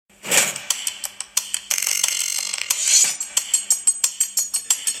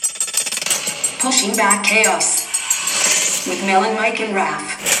Pushing Back Chaos with Mel and Mike and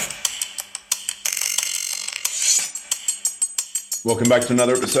Raph. Welcome back to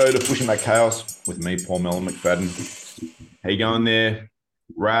another episode of Pushing Back Chaos with me, Paul Mellon McFadden. How you going there,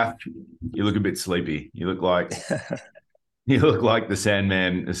 Raph? You look a bit sleepy. You look like the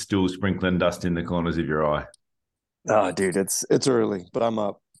Sandman is still sprinkling dust in the corners of your eye. Oh, dude, it's early, but I'm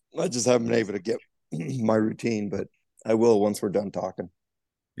up. I just haven't been able to get my routine, but I will once we're done talking.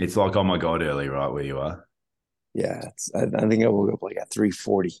 It's like, oh my God, early, right where you are. Yeah, I think I woke up like at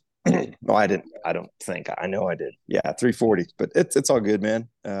 3:40. No, I didn't. I don't think. I know I did. Yeah, 3:40. But it's all good, man.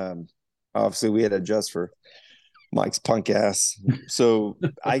 Obviously, we had to adjust for Mike's punk ass. So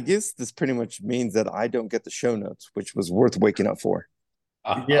I guess this pretty much means that I don't get the show notes, which was worth waking up for.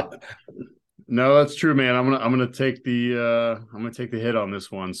 Yeah. No, that's true, man. I'm gonna take the hit on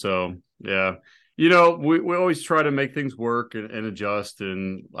this one. So yeah. You know, we always try to make things work and adjust.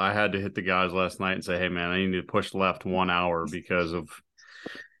 And I had to hit the guys last night and say, hey, man, I need to push left 1 hour because of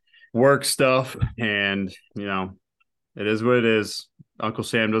work stuff. And, you know, it is what it is. Uncle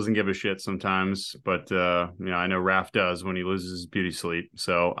Sam doesn't give a shit sometimes. But, you know, I know Raph does when he loses his beauty sleep.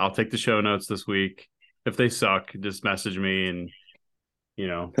 So I'll take the show notes this week. If they suck, just message me and, you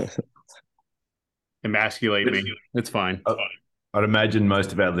know, emasculate me. It's fine. I'd imagine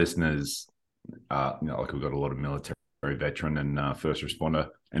most of our listeners, you know, like we've got a lot of military veteran and first responder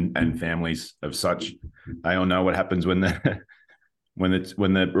and families of such. They all know what happens when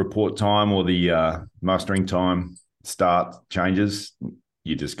the report time or the mustering time changes.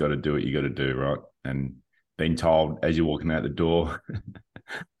 You just got to do what you got to do, right? And being told as you're walking out the door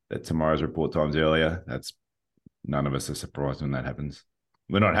that tomorrow's report time's earlier, that's none of us are surprised when that happens.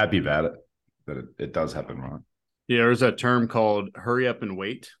 We're not happy about it, but it does happen, right? Yeah, there's that term called hurry up and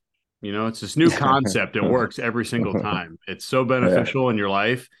wait. You know, it's this new concept. It works every single time. It's so beneficial in your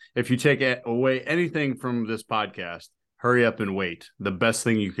life. If you take away anything from this podcast, hurry up and wait. The best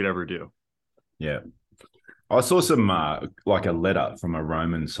thing you could ever do. Yeah. I saw some like a letter from a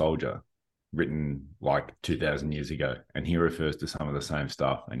Roman soldier written like 2,000 years ago, and he refers to some of the same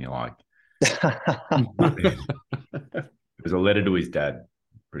stuff. And you're like, there's a letter to his dad.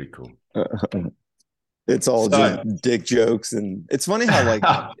 Pretty cool. It's all just dick jokes, and it's funny how like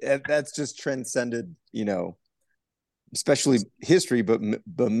that's just transcended, you know, especially history, but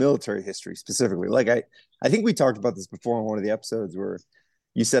military history specifically. Like I think we talked about this before on one of the episodes where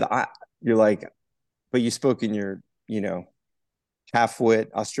you said you're like, but you spoke in your, you know,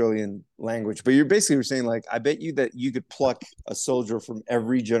 half-wit Australian language, but you're basically saying like, I bet you that you could pluck a soldier from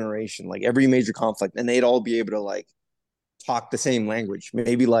every generation, like every major conflict, and they'd all be able to like talk the same language.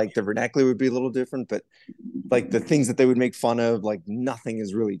 Maybe like the vernacular would be a little different, but like the things that they would make fun of, like nothing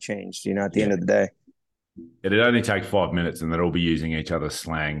has really changed, you know, at the end of the day. It'd only take 5 minutes and they'd all be using each other's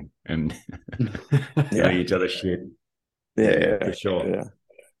slang and each other's shit. Yeah, for sure. Yeah.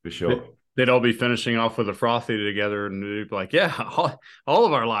 For sure. They'd all be finishing off with a frothy together and they'd be like, yeah, all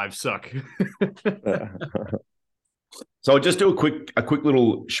of our lives suck. So I'll just do a quick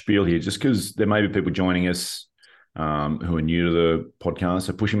little spiel here, just because there may be people joining us who are new to the podcast.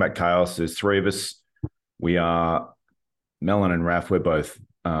 So Pushing Back Chaos, there's three of us. We are Mellon and Raph. We're both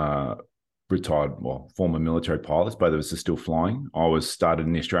retired, former military pilots. Both of us are still flying. I was started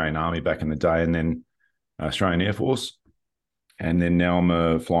in the Australian Army back in the day, and then Australian Air Force. And then now I'm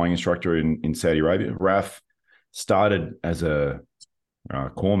a flying instructor in Saudi Arabia. Raph started as a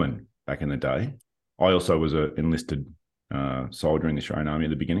corpsman back in the day. I also was an enlisted soldier in the Australian Army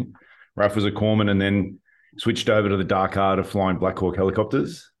at the beginning. Raph was a corpsman and then switched over to the dark art of flying Black Hawk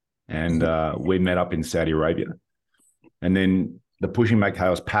helicopters. And we met up in Saudi Arabia. And then the Pushing Back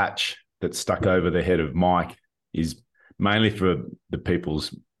Chaos patch that's stuck over the head of Mike is mainly for the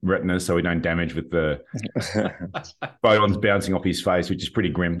people's retinas, so we don't damage with the photons bouncing off his face, which is pretty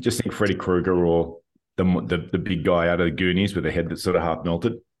grim. Just think Freddy Krueger or the big guy out of the Goonies with a head that's sort of half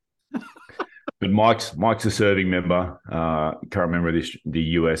melted. But Mike's a serving member, current member of the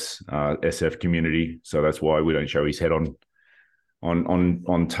US SF community, so that's why we don't show his head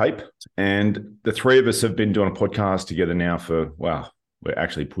on tape. And the three of us have been doing a podcast together now for, we're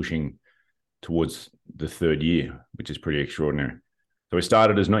actually pushing towards the third year, which is pretty extraordinary. So we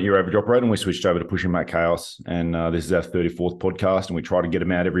started as Not Your Average Operator, and we switched over to Pushing Back Chaos. And this is our 34th podcast, and we try to get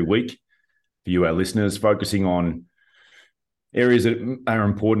them out every week for you, our listeners, focusing on areas that are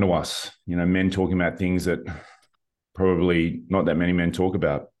important to us. You know, men talking about things that probably not that many men talk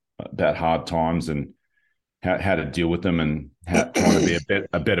about hard times and how to deal with them, and how trying to be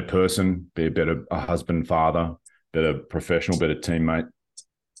a better person, be a husband, father, better professional, better teammate,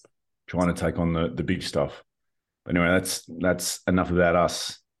 trying to take on the big stuff. But anyway, that's enough about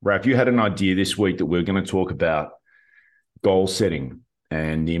us. Raph, you had an idea this week that we're going to talk about goal setting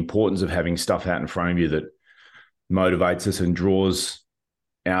and the importance of having stuff out in front of you that motivates us and draws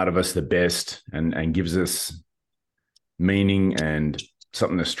out of us the best and gives us meaning and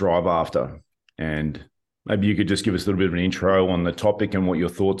something to strive after. And maybe you could just give us a little bit of an intro on the topic and what your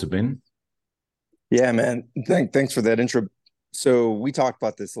thoughts have been. Yeah, man. Thanks for that intro. So we talked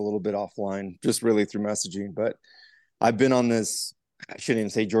about this a little bit offline, just really through messaging, but I've been on this, I shouldn't even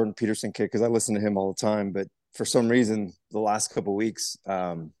say Jordan Peterson kick because I listen to him all the time, but for some reason, the last couple of weeks,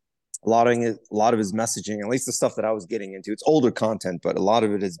 a lot of his messaging, at least the stuff that I was getting into, it's older content, but a lot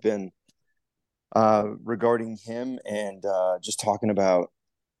of it has been regarding him and just talking about,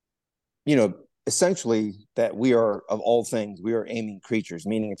 essentially that we are, of all things, we are aiming creatures,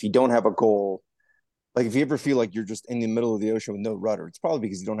 meaning if you don't have a goal, like if you ever feel like you're just in the middle of the ocean with no rudder, it's probably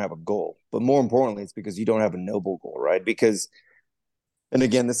because you don't have a goal. But more importantly, it's because you don't have a noble goal, right? Because, and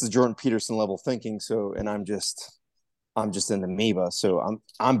again, this is Jordan Peterson level thinking. So, and I'm just an amoeba. So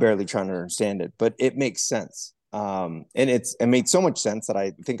I'm barely trying to understand it, but it makes sense. And it made so much sense that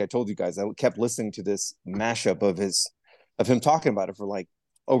I think I told you guys, I kept listening to this mashup of him talking about it for like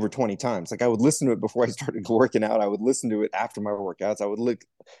over 20 times. Like I would listen to it before I started working out. I would listen to it after my workouts. I would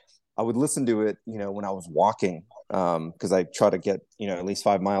listen to it, when I was walking, because I try to get, at least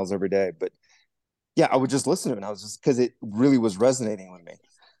 5 miles every day. But yeah, I would just listen to it. And I was just, because it really was resonating with me.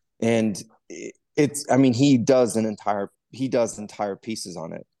 And he does entire pieces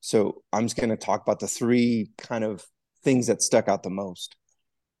on it. So I'm just going to talk about the three kind of things that stuck out the most.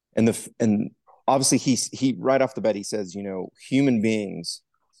 And obviously he right off the bat, he says, human beings,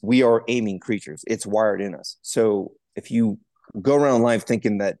 we are aiming creatures. It's wired in us. So if you go around life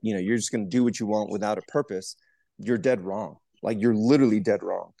thinking that, you're just going to do what you want without a purpose, you're dead wrong. Like you're literally dead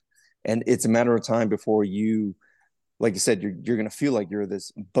wrong. And it's a matter of time before you, like you said, you're going to feel like you're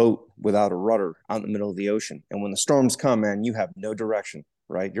this boat without a rudder out in the middle of the ocean. And when the storms come, man, you have no direction,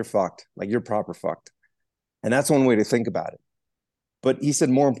 right? You're fucked. Like you're proper fucked. And that's one way to think about it. But he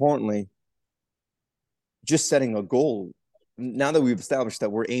said, more importantly, just setting a goal. Now that we've established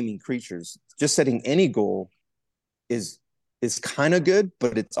that we're aiming creatures, just setting any goal is kind of good,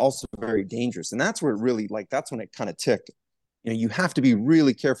 but it's also very dangerous. And that's where it really, that's when it kind of ticked. You have to be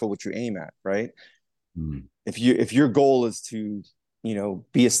really careful what you aim at, right? Mm. If your goal is to,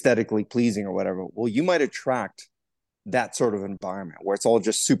 be aesthetically pleasing or whatever, well, you might attract that sort of environment where it's all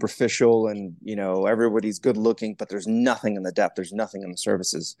just superficial and, everybody's good looking, but there's nothing in the depth. There's nothing in the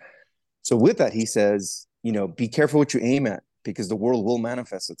services. So with that, he says, be careful what you aim at because the world will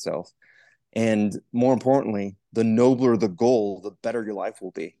manifest itself. And more importantly, the nobler the goal, the better your life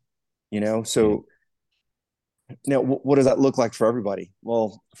will be, So now, what does that look like for everybody?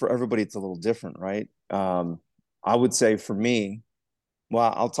 Well, for everybody, it's a little different, right? I would say for me,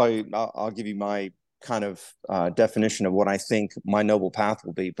 well, I'll tell you, I'll give you my kind of definition of what I think my noble path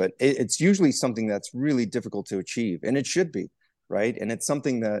will be, but it's usually something that's really difficult to achieve, and it should be, right? And it's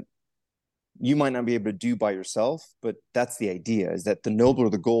something that you might not be able to do by yourself, but that's the idea, is that the nobler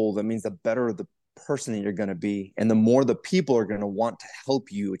the goal, that means the better the person that you're going to be, and the more the people are going to want to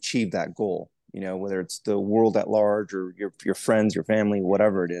help you achieve that goal, whether it's the world at large or your friends, your family,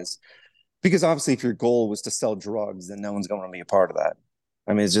 whatever it is. Because obviously if your goal was to sell drugs, then no one's going to be a part of that.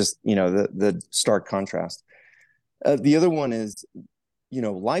 I mean, it's just, the stark contrast. The other one is,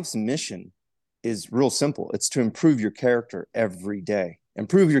 life's mission is real simple. It's to improve your character every day.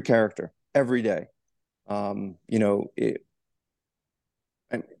 Improve your character every day. That's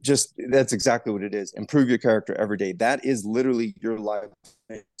exactly what it is. Improve your character every day. That is literally your life.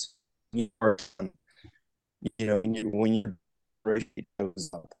 When your rate goes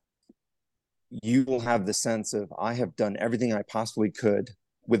up, you will have the sense of, I have done everything I possibly could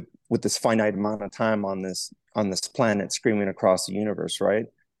with this finite amount of time on this planet, screaming across the universe, right?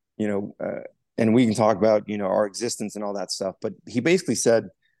 And we can talk about, our existence and all that stuff, but he basically said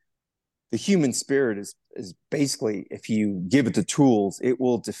the human spirit is basically, if you give it the tools, it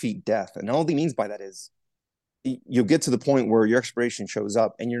will defeat death. And all he means by that is you'll get to the point where your expiration shows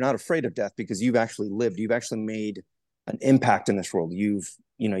up and you're not afraid of death because you've actually lived, you've actually made an impact in this world. You've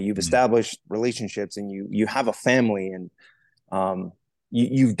established relationships and you have a family, and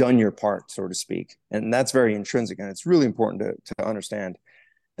you've done your part, so to speak. And that's very intrinsic, and it's really important to understand.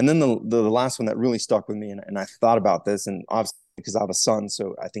 And then the last one that really stuck with me, and I thought about this, and obviously because I have a son,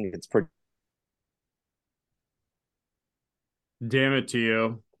 so I think it's pretty. Damn it,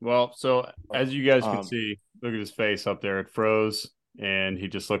 Tio. Well, so as you guys can see, look at his face up there. It froze, and he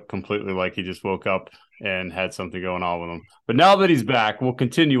just looked completely like he just woke up and had something going on with him. But now that he's back, we'll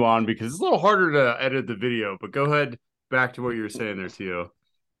continue on because it's a little harder to edit the video. But go ahead back to what you were saying there, Tio.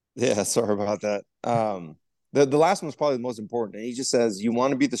 Yeah, sorry about that. The last one's probably the most important. And he just says, you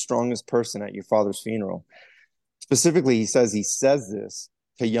want to be the strongest person at your father's funeral. Specifically, he says this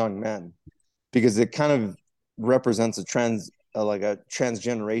to young men because it kind of represents like a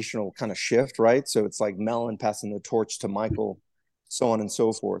transgenerational kind of shift, right? So it's like Mellon passing the torch to Michael, so on and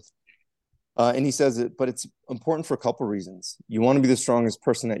so forth. And he says it, but it's important for a couple of reasons. You want to be the strongest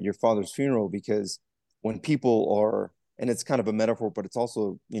person at your father's funeral because when people are, and it's kind of a metaphor, but it's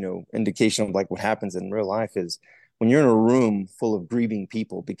also, indication of like what happens in real life is when you're in a room full of grieving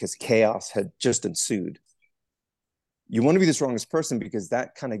people because chaos had just ensued. You want to be the strongest person because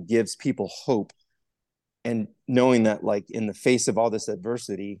that kind of gives people hope, and knowing that like in the face of all this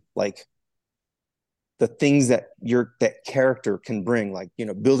adversity, like the things that that character can bring, like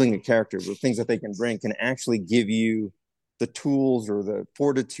building a character, the things that they can bring can actually give you the tools or the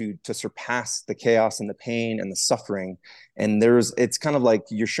fortitude to surpass the chaos and the pain and the suffering. And it's kind of like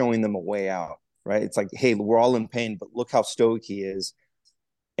you're showing them a way out, right? It's like, hey, we're all in pain, but look how stoic he is.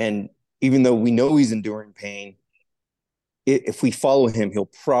 And even though we know he's enduring pain, if we follow him, he'll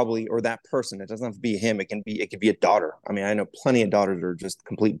probably, or that person, it doesn't have to be him. It could be a daughter. I mean, I know plenty of daughters are just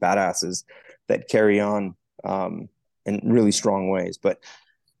complete badasses that carry on in really strong ways. But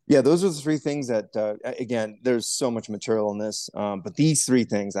yeah, those are the three things that, again, there's so much material in this. But these three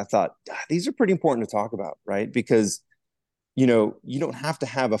things I thought these are pretty important to talk about, right? Because, you don't have to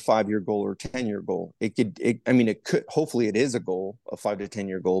have a 5-year goal or 10-year goal. It could, hopefully it is a goal, a 5 to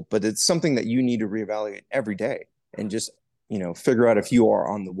 10-year goal, but it's something that you need to reevaluate every day and just figure out if you are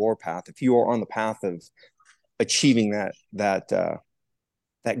on the war path, if you are on the path of achieving that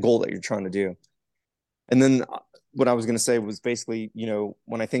goal that you're trying to do. And then what I was going to say was basically,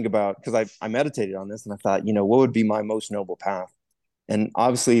 when I think about, because I meditated on this and I thought, what would be my most noble path? And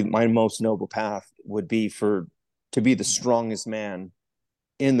obviously my most noble path would be to be the strongest man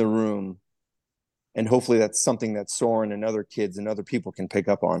in the room. And hopefully that's something that Soren and other kids and other people can pick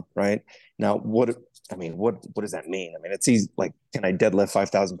up on. Right now, what does that mean? I mean, it's easy. Like, can I deadlift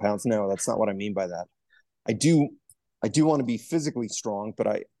 5,000 pounds? No, that's not what I mean by that. I do want to be physically strong,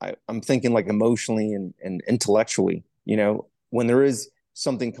 but I'm thinking like emotionally and intellectually, when there is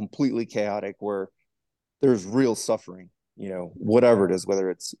something completely chaotic where there's real suffering, whatever it is, whether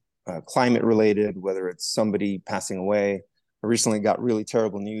it's climate related, whether it's somebody passing away. I recently got really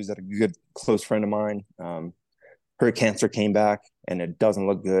terrible news that a good close friend of mine, her cancer came back and it doesn't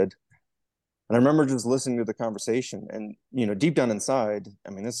look good. And I remember just listening to the conversation and, deep down inside,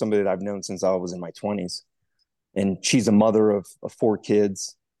 I mean, this is somebody that I've known since I was in my 20s. And she's a mother of 4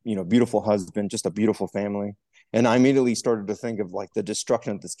 kids, beautiful husband, just a beautiful family. And I immediately started to think of like the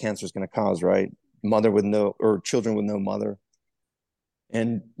destruction that this cancer is going to cause, right? Children with no mother.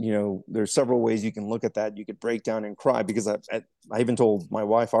 And, there's several ways you can look at that. You could break down and cry because I even told my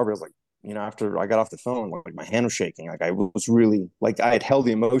wife, Aubrey, I was like, after I got off the phone, like my hand was shaking. Like I was really, like I had held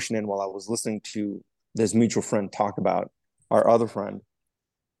the emotion in while I was listening to this mutual friend talk about our other friend.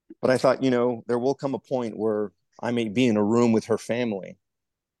 But I thought, there will come a point where I may be in a room with her family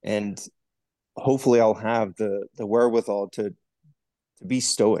and hopefully I'll have the wherewithal to be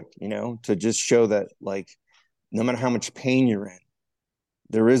stoic, to just show that like, no matter how much pain you're in,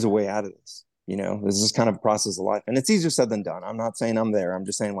 there is a way out of this. This is kind of a process of life, and it's easier said than done. I'm not saying I'm there. I'm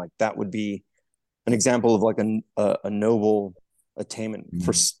just saying like that would be an example of like a noble attainment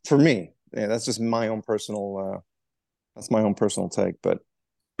for me. Yeah, that's just my own personal. That's my own personal take, but.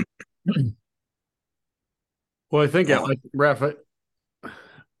 Well, I think, Raph,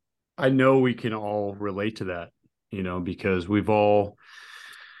 I know we can all relate to that, because we've all,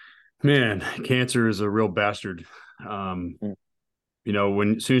 man, cancer is a real bastard.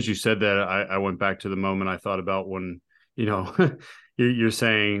 As soon as you said that, I went back to the moment I thought about when, you're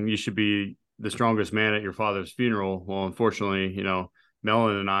saying you should be the strongest man at your father's funeral. Well, unfortunately,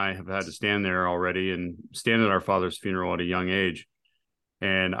 Mellon and I have had to stand there already and stand at our father's funeral at a young age.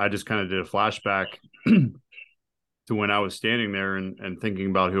 And I just kind of did a flashback to when I was standing there and thinking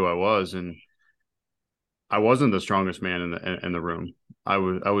about who I was. And I wasn't the strongest man in the room. I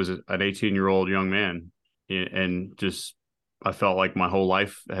was an 18-year-old young man, and just I felt like my whole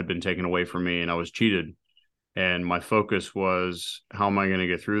life had been taken away from me and I was cheated. And my focus was, how am I going to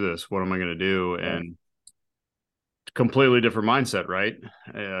get through this? What am I going to do? And completely different mindset, right?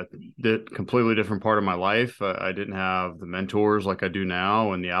 The completely different part of my life. I didn't have the mentors like I do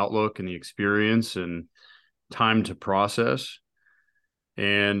now, and the outlook and the experience and time to process.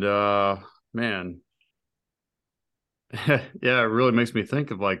 And man, yeah, it really makes me think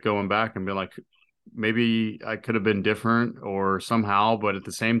of like going back and being like, maybe I could have been different or somehow, but at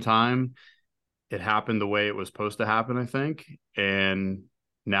the same time, it happened the way it was supposed to happen, I think. And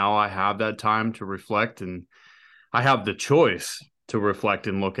now I have that time to reflect, and I have the choice to reflect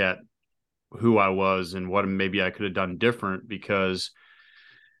and look at who I was and what maybe I could have done different, because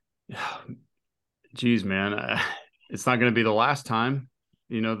geez, man, it's not going to be the last time,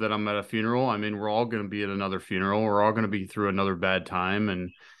 that I'm at a funeral. I mean, we're all going to be at another funeral. We're all going to be through another bad time.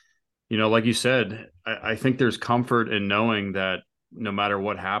 And, like you said, I think there's comfort in knowing that no matter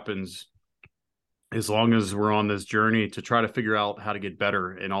what happens, as long as we're on this journey to try to figure out how to get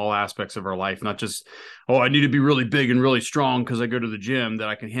better in all aspects of our life, not just, oh, I need to be really big and really strong because I go to the gym that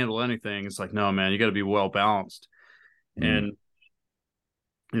I can handle anything. It's like, no, man, you got to be well balanced. And,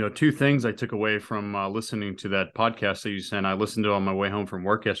 two things I took away from listening to that podcast that you sent, I listened to on my way home from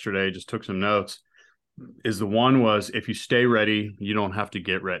work yesterday, just took some notes, is the one was, if you stay ready, you don't have to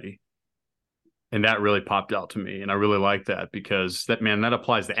get ready. And that really popped out to me. And I really like that, because that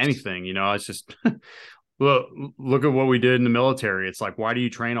applies to anything. It's just, look at what we did in the military. It's like, why do you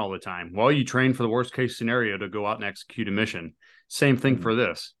train all the time? Well, you train for the worst case scenario to go out and execute a mission. Same thing for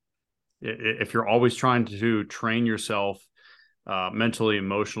this. If you're always trying to train yourself mentally,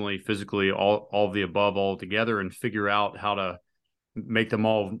 emotionally, physically, all of the above, all together, and figure out how to make them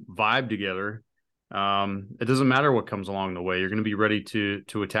all vibe together, it doesn't matter what comes along the way. You're going to be ready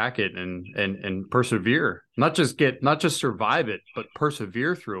to attack it and persevere, not just survive it, but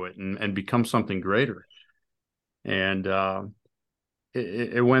persevere through it and become something greater. And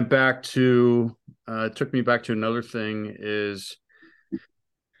it went back to it took me back to another thing is,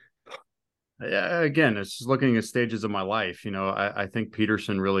 again, it's just looking at stages of my life. I think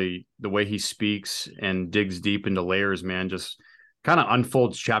Peterson really, the way he speaks and digs deep into layers, man, just kind of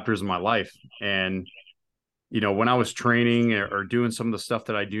unfolds chapters of my life. And, when I was training or doing some of the stuff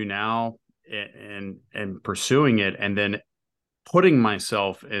that I do now and pursuing it, and then putting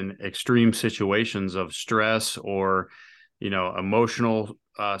myself in extreme situations of stress or, emotional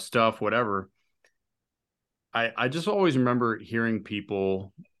stuff, whatever, I just always remember hearing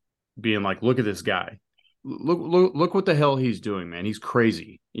people being like, look at this guy. Look what the hell he's doing, man. He's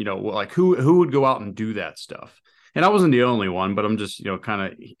crazy. Like who would go out and do that stuff? And I wasn't the only one, but I'm just, kind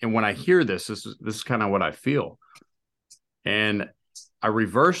of, and when I hear this is kind of what I feel. And I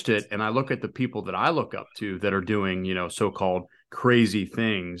reversed it, and I look at the people that I look up to that are doing, so-called crazy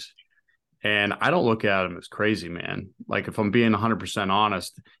things. And I don't look at them as crazy, man. Like, if I'm being 100%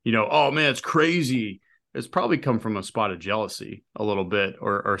 honest, oh man, it's crazy. It's probably come from a spot of jealousy a little bit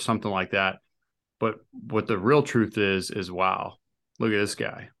or something like that. But what the real truth is, wow, look at this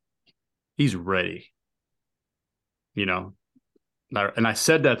guy. He's ready. And I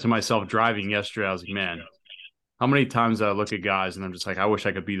said that to myself driving yesterday. I was like, man, how many times I look at guys and I'm just like, I wish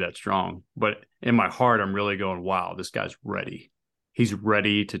I could be that strong. But in my heart, I'm really going, wow, this guy's ready. He's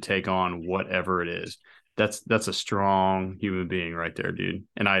ready to take on whatever it is. That's a strong human being right there, dude.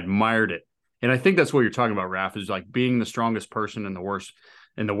 And I admired it. And I think that's what you're talking about, Raph, is like being the strongest person in the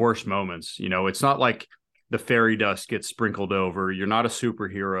worst moments. It's not like the fairy dust gets sprinkled over. You're not a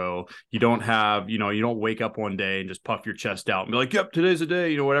superhero. You don't have, you don't wake up one day and just puff your chest out and be like, yep, today's the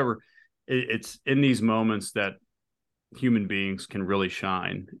day, whatever. It's in these moments that human beings can really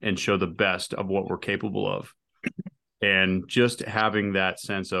shine and show the best of what we're capable of. And just having that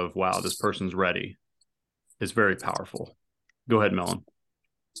sense of, wow, this person's ready is very powerful. Go ahead, Melon.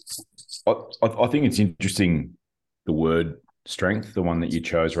 I think it's interesting, the word strength, the one that you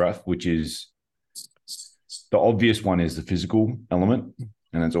chose, Raph, which is the obvious one is the physical element.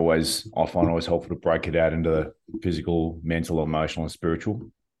 And it's always, I find always helpful to break it out into physical, mental, emotional, and spiritual.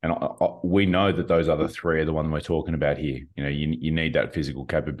 And we know that those other three are the one we're talking about here. You need that physical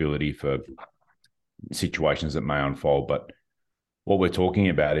capability for situations that may unfold. But what we're talking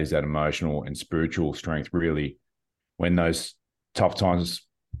about is that emotional and spiritual strength, really, when those tough times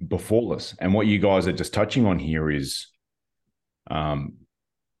befall us. And what you guys are just touching on here is,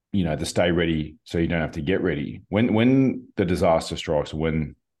 to stay ready so you don't have to get ready. When the disaster strikes,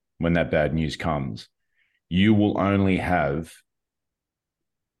 when that bad news comes, you will only have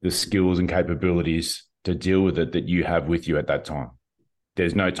the skills and capabilities to deal with it that you have with you at that time.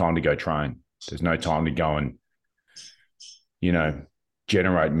 There's no time to go train. There's no time to go and,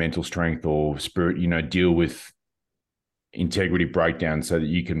 generate mental strength or spirit, deal with integrity breakdown so that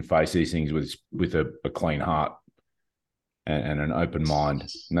you can face these things with a clean heart and an open mind.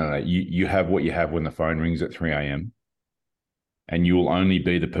 No. You have what you have when the phone rings at 3 a.m. and you will only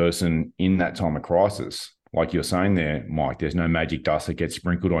be the person in that time of crisis. Like you're saying there, Mike, there's no magic dust that gets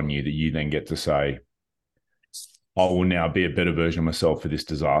sprinkled on you that you then get to say, I will now be a better version of myself for this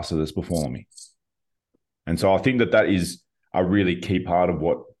disaster that's before me. And so I think that is a really key part of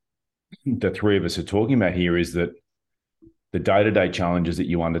what the three of us are talking about here, is that the day-to-day challenges that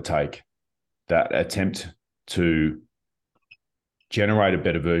you undertake that attempt to generate a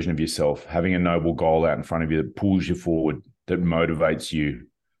better version of yourself, having a noble goal out in front of you that pulls you forward, that motivates you,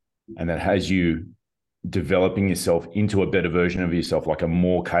 and that has you developing yourself into a better version of yourself, like a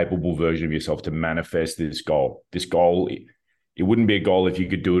more capable version of yourself to manifest this goal. This goal, it wouldn't be a goal if you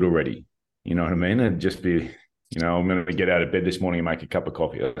could do it already. You know what I mean? It'd just be, I'm going to get out of bed this morning and make a cup of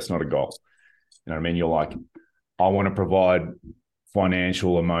coffee. That's not a goal. You know what I mean? You're like, I want to provide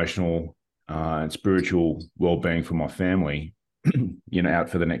financial, emotional, and spiritual well-being for my family, out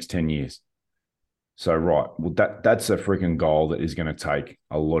for the next 10 years. So, right, well, that's a freaking goal that is going to take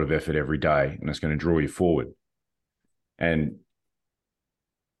a lot of effort every day, and it's going to draw you forward. And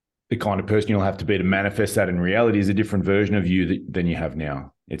the kind of person you'll have to be to manifest that in reality is a different version of you than you have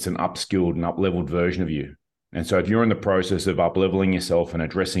now. It's an upskilled and up-leveled version of you. And so if you're in the process of up-leveling yourself and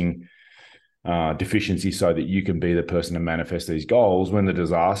addressing deficiency so that you can be the person to manifest these goals, when the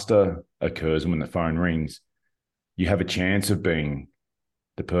disaster occurs and when the phone rings, you have a chance of being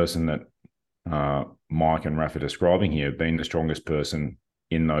the person that Mike and Raf are describing here, being the strongest person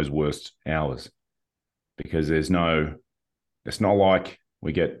in those worst hours. Because it's not like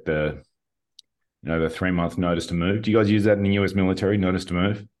we get the 3-month notice to move. Do you guys use that in the US military, notice to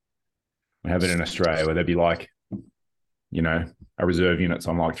move? We have it in Australia where they'd be like, a reserve unit's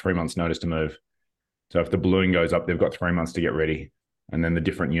on like 3 months notice to move. So if the balloon goes up, they've got 3 months to get ready. And then the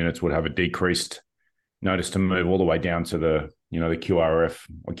different units would have a decreased notice to move all the way down to the QRF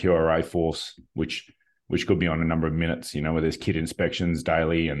or QRA force, which could be on a number of minutes, where there's kit inspections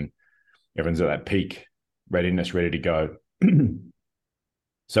daily and everyone's at that peak readiness, ready to go.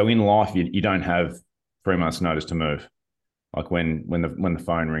 So in life, you don't have 3 months notice to move. Like when the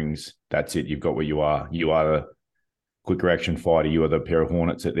phone rings, that's it. You've got what you are. You are the quick reaction fighter. You are the pair of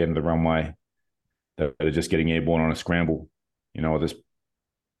Hornets at the end of the runway that are just getting airborne on a scramble.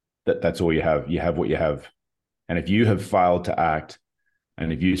 That's all you have. You have what you have. And if you have failed to act,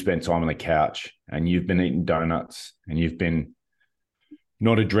 and if you spent time on the couch and you've been eating donuts and you've been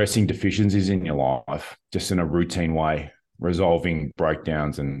not addressing deficiencies in your life, just in a routine way, resolving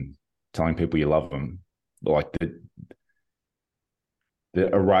breakdowns and telling people you love them, like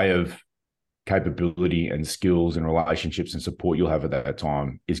the array of capability and skills and relationships and support you'll have at that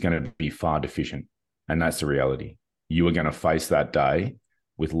time is going to be far deficient. And that's the reality. You are going to face that day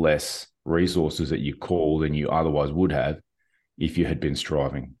with less resources that you call than you otherwise would have if you had been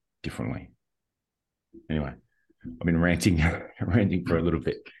striving differently. Anyway, I've been ranting for a little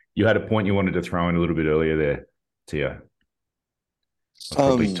bit. You had a point you wanted to throw in a little bit earlier there, Tia.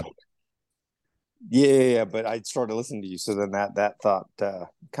 Yeah, but I started listening to you, so then that thought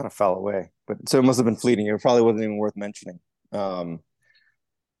kind of fell away. But so it must have been fleeting. It probably wasn't even worth mentioning. I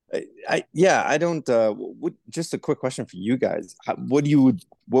don't. Just a quick question for you guys.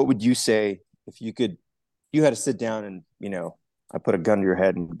 What would you say if you had to sit down and I put a gun to your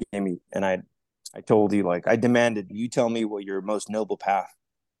head and gave me, and I told you, like, I demanded you tell me what your most noble path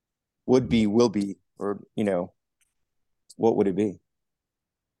will be, or what would it be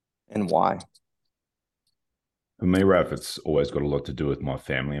and why? For me, Raf, it's always got a lot to do with my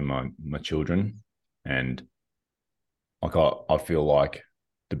family and my children. And like I feel like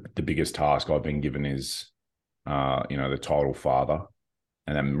the biggest task I've been given is, the title father.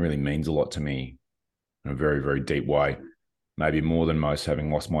 And that really means a lot to me in a very, very deep way, maybe more than most,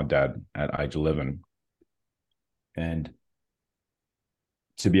 having lost my dad at age 11. And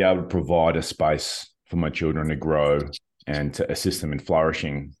to be able to provide a space for my children to grow and to assist them in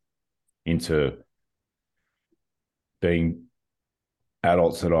flourishing into being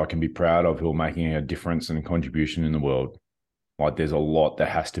adults that I can be proud of, who are making a difference and a contribution in the world. Like, there's a lot that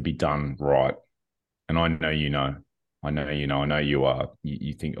has to be done right. And I know I know you are.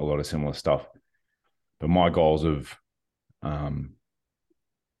 You think a lot of similar stuff. But my goals of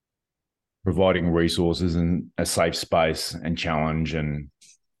providing resources and a safe space and challenge and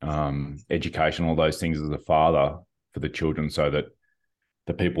education, all those things as a father for the children, so that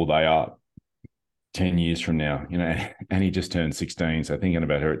the people they are 10 years from now, and he just turned 16. So thinking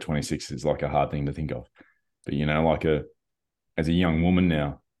about her at 26 is like a hard thing to think of. But, as a young woman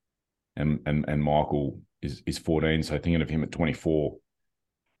now, and Michael is 14. So thinking of him at 24,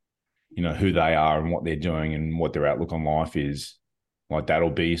 who they are and what they're doing and what their outlook on life is, like,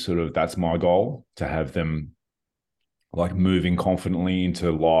 that'll be that's my goal, to have them like moving confidently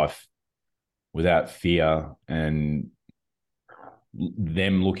into life without fear, and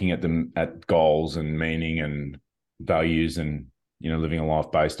them looking at them at goals and meaning and values, and living a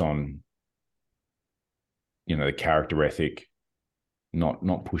life based on the character ethic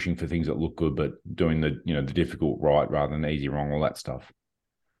not pushing for things that look good, but doing the the difficult right rather than the easy wrong, all that stuff.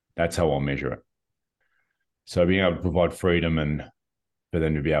 That's how I'll measure it. So being able to provide freedom and for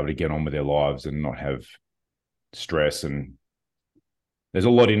them to be able to get on with their lives and not have stress, and there's a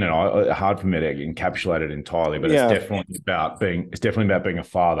lot in it. Hard for me to encapsulate it entirely, but it's definitely about being a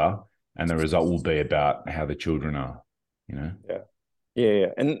father, and the result will be about how the children are. Yeah.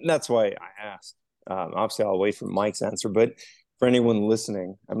 And that's why I asked. Obviously, I'll wait for Mike's answer, but for anyone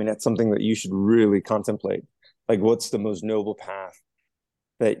listening, I mean, that's something that you should really contemplate. Like, what's the most noble path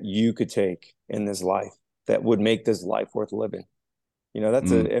that you could take in this life that would make this life worth living?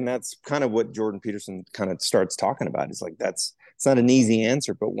 And that's kind of what Jordan Peterson kind of starts talking about. It's like, it's not an easy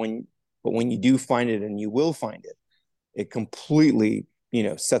answer, but when you do find it, and you will find it, it completely,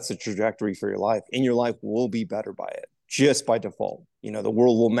 sets a trajectory for your life, and your life will be better by it, just by default. The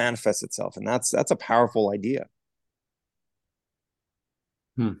world will manifest itself, and that's a powerful idea.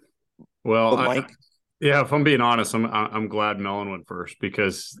 Well, Mike, if I'm being honest, I'm glad Mellon went first,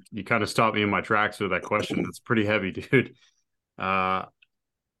 because you kind of stopped me in my tracks with that question. That's pretty heavy, dude.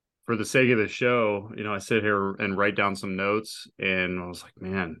 For the sake of the show, I sit here and write down some notes, and I was like,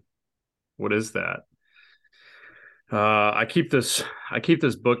 man, what is that? I keep this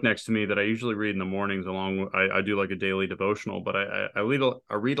book next to me that I usually read in the mornings. I do like a daily devotional, but I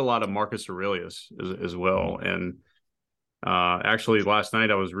read a lot of Marcus Aurelius as well. And actually, last night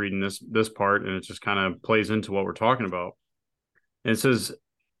I was reading this part, and it just kind of plays into what we're talking about. And it says,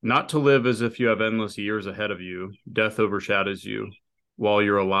 "Not to live as if you have endless years ahead of you. Death overshadows you. While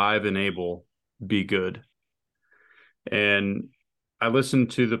you're alive and able, be good." And I listened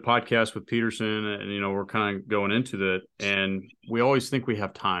to the podcast with Peterson, and, we're kind of going into that, and we always think we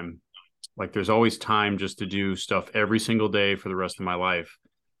have time. Like, there's always time just to do stuff every single day for the rest of my life.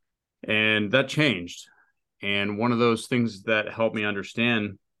 And that changed. And one of those things that helped me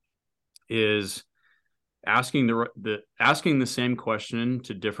understand is asking the same question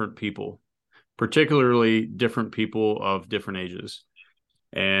to different people, particularly different people of different ages.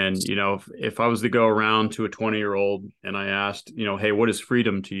 And, if I was to go around to a 20-year-old and I asked, hey, what is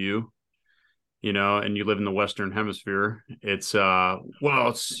freedom to you? And you live in the Western Hemisphere, it's,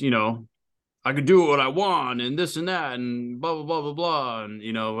 it's, I could do what I want and this and that and blah, blah, blah, blah, blah.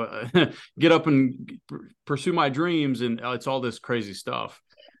 And, get up and pursue my dreams. And it's all this crazy stuff.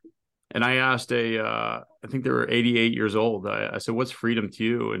 And I asked I think they were 88 years old. I said, what's freedom to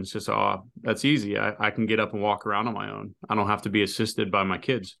you? And it's just, that's easy. I can get up and walk around on my own. I don't have to be assisted by my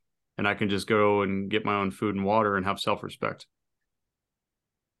kids. And I can just go and get my own food and water and have self-respect.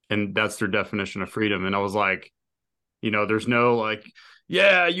 And that's their definition of freedom. And I was like, there's no like,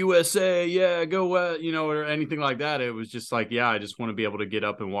 yeah, USA, yeah, go west, or anything like that. It was just like, yeah, I just want to be able to get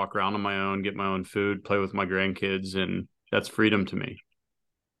up and walk around on my own, get my own food, play with my grandkids. And that's freedom to me.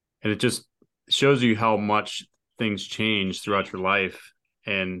 And it just shows you how much things change throughout your life.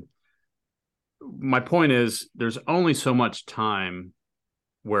 And my point is, there's only so much time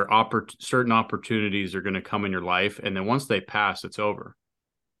where certain opportunities are going to come in your life. And then once they pass, it's over.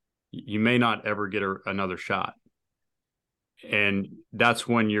 You may not ever get another shot. And that's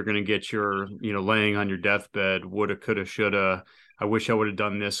when you're going to get your, laying on your deathbed, woulda, coulda, shoulda. I wish I would have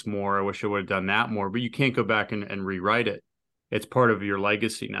done this more. I wish I would have done that more. But you can't go back and rewrite it. It's part of your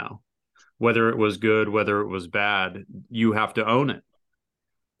legacy now. Whether it was good, whether it was bad, you have to own it.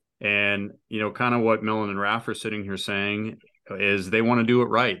 And, kind of what Mellon and Raph are sitting here saying is they want to do it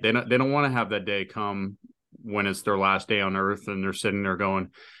right. They don't want to have that day come when it's their last day on earth and they're sitting there going,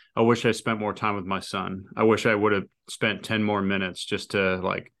 I wish I spent more time with my son. I wish I would have spent 10 more minutes just to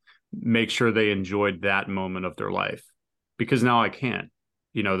like make sure they enjoyed that moment of their life, because now I can't.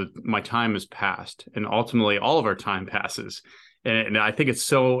 My time has passed, and ultimately all of our time passes. And I think it's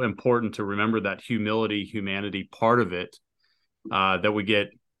so important to remember that humanity part of it that we get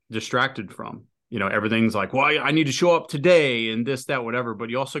distracted from. Everything's like, well, I need to show up today and this, that, whatever. But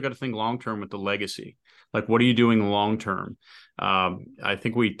you also got to think long-term with the legacy. Like, what are you doing long-term? I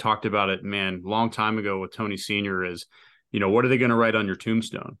think we talked about it, man, long time ago with Tony Sr. is, what are they going to write on your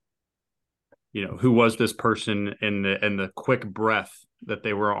tombstone? Who was this person in the quick breath that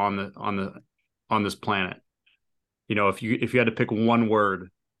they were on this planet? If you had to pick one word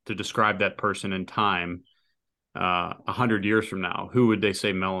to describe that person in time, 100 years from now, who would they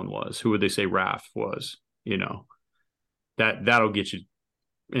say Mellon was? Who would they say Raph was? That'll get you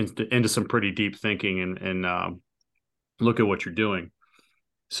into some pretty deep thinking and look at what you're doing.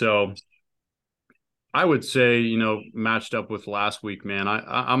 So I would say, matched up with last week, man,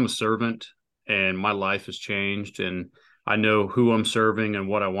 I'm a servant and my life has changed, and I know who I'm serving and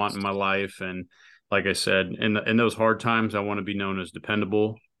what I want in my life. And like I said, in those hard times, I want to be known as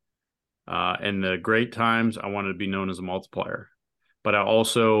dependable. In the great times, I want to be known as a multiplier. But I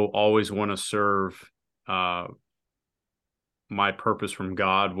also always want to serve my purpose from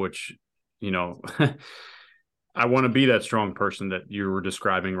God, which, I want to be that strong person that you were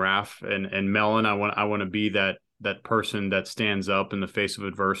describing, Raf, and Melon. I want to be that person that stands up in the face of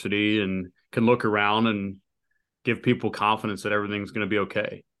adversity and can look around and give people confidence that everything's going to be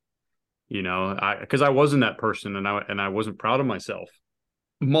okay. Because I wasn't that person, and I wasn't proud of myself.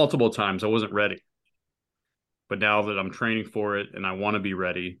 Multiple times I wasn't ready. But now that I'm training for it and I want to be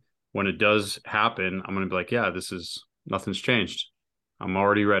ready, when it does happen, I'm going to be like, yeah, nothing's changed. I'm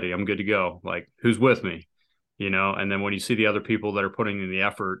already ready. I'm good to go. Like, who's with me? And then when you see the other people that are putting in the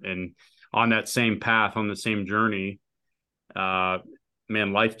effort and on that same path, on the same journey,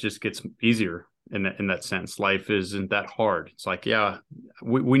 man, life just gets easier in that sense. Life isn't that hard. It's like, yeah,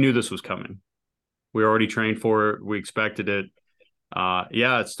 we knew this was coming. We already trained for it. We expected it.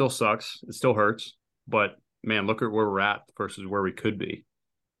 Yeah, it still sucks. It still hurts, but man, look at where we're at versus where we could be.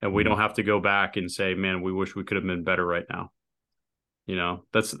 And we don't have to go back and say, man, we wish we could have been better right now.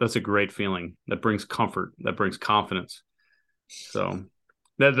 That's a great feeling. That brings comfort. That brings confidence. So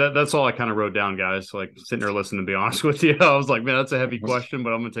that's all I kind of wrote down, guys. Like, sitting there listening, to be honest with you, I was like, man, that's a heavy question,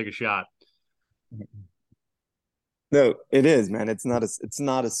 but I'm going to take a shot. No, it is, man. It's not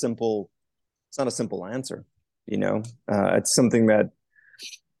a simple answer. It's something that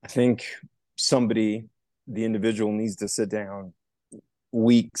I think the individual needs to sit down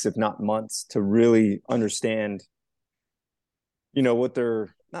weeks, if not months, to really understand, what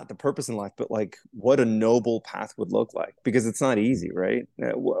their, not the purpose in life, but like what a noble path would look like, because it's not easy, right?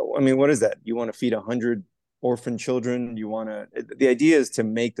 I mean, what is that? You want to feed 100 orphan children? The idea is to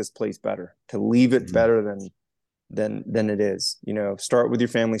make this place better, to leave it better than it is. Start with your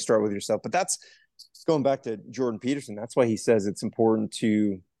family, start with yourself. But that's going back to Jordan Peterson. That's why he says it's important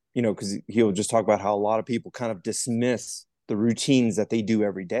to, because he'll just talk about how a lot of people kind of dismiss the routines that they do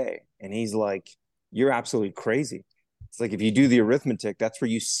every day. And he's like, you're absolutely crazy. It's like, if you do the arithmetic, that's where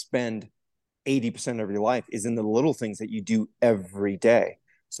you spend 80% of your life, is in the little things that you do every day.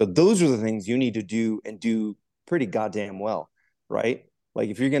 So those are the things you need to do, and do pretty goddamn well, right? Like,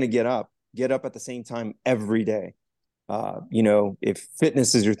 if you're going to get up at the same time every day. If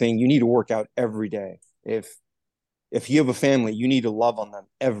fitness is your thing, you need to work out every day. If you have a family, you need to love on them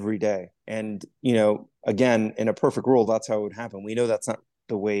every day. And, again, in a perfect world, that's how it would happen. We know that's not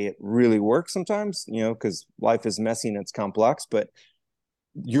the way it really works sometimes, because life is messy and it's complex, but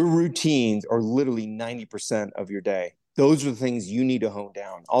your routines are literally 90% of your day. Those are the things you need to hone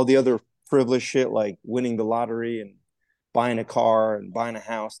down. All the other frivolous shit, like winning the lottery and buying a car and buying a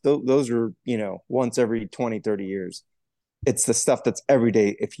house, those are, once every 20, 30 years. It's the stuff that's every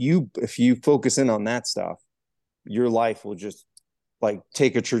day. If you focus in on that stuff, your life will just like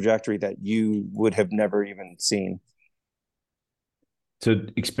take a trajectory that you would have never even seen. To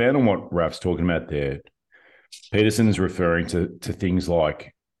expand on what Raf's talking about there, Peterson is referring to things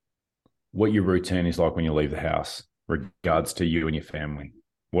like what your routine is like when you leave the house, regards to you and your family,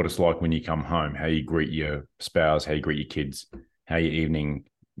 what it's like when you come home, how you greet your spouse, how you greet your kids, how your evening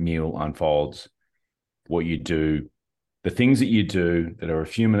meal unfolds, what you do, the things that you do that are a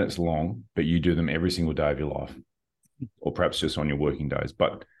few minutes long, but you do them every single day of your life, or perhaps just on your working days.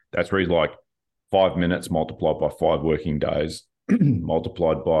 But that's where he's like, 5 minutes multiplied by 5 working days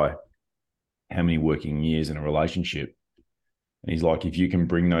multiplied by how many working years in a relationship. And he's like, if you can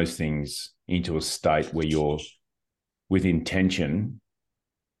bring those things into a state where you're with intention,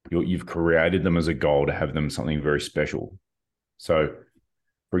 you've created them as a goal to have them something very special. So,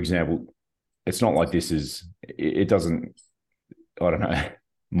 for example, it's not like it doesn't, I don't know.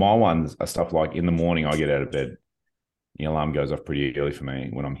 My ones are stuff like, in the morning, I get out of bed, the alarm goes off pretty early for me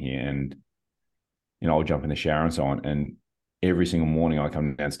when I'm here, and, I'll jump in the shower and so on. And every single morning I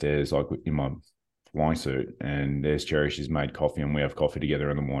come downstairs, like in my flying suit, and there's Cherry. She's made coffee, and we have coffee together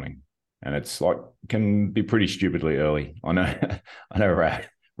in the morning. And it's like, can be pretty stupidly early. I know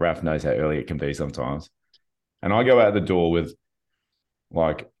Raf knows how early it can be sometimes. And I go out the door with,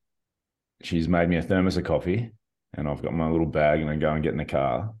 like, she's made me a thermos of coffee, and I've got my little bag, and I go and get in the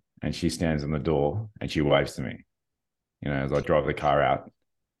car, and she stands in the door and she waves to me, as I drive the car out.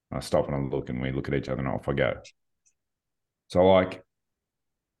 I stop and I look, and we look at each other, and off I go. So, like,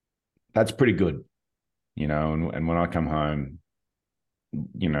 that's pretty good, and when I come home,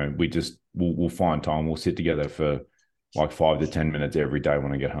 we'll find time. We'll sit together for like 5 to 10 minutes every day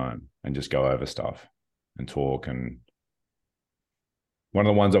when I get home, and just go over stuff and talk. And one of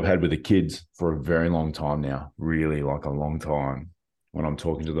the ones I've had with the kids for a very long time now, really like a long time, when I'm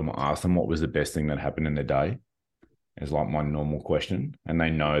talking to them, I ask them what was the best thing that happened in their day. It's like my normal question. And they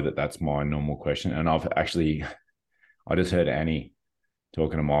know that that's my normal question. And I just heard Annie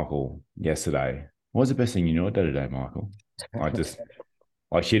talking to Michael yesterday. What was the best thing you knew day to day, Michael? Like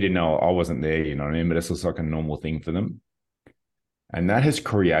she didn't know I wasn't there, you know what I mean? But it's just like a normal thing for them. And that has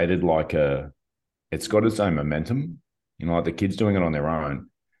created it's got its own momentum. You know, like the kids doing it on their own.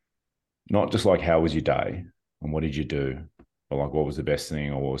 Not just like, how was your day and what did you do? But like, what was the best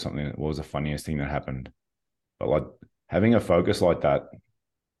thing or what was the funniest thing that happened? But like having a focus like that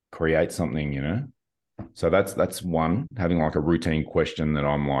creates something, you know? So that's one, having like a routine question that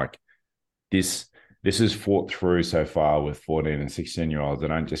I'm like, this is fought through so far with 14 and 16-year-olds. I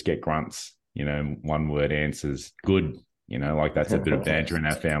don't just get grunts, you know, one word answers, good, you know, like that's a bit of banter in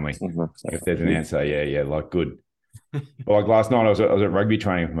our family. If there's an answer, yeah, like good. But like last night, I was at rugby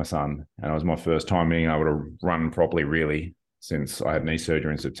training with my son, and it was my first time being able to run properly, really, since I had knee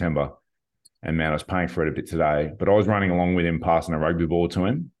surgery in September. And man, I was paying for it a bit today, but I was running along with him, passing a rugby ball to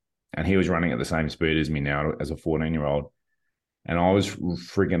him, and he was running at the same speed as me now as a 14-year-old. And I was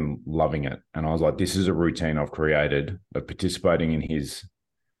friggin' loving it. And I was like, this is a routine I've created of participating in his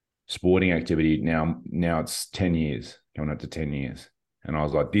sporting activity. Now it's 10 years, coming up to 10 years. And I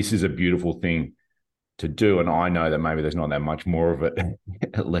was like, this is a beautiful thing to do. And I know that maybe there's not that much more of it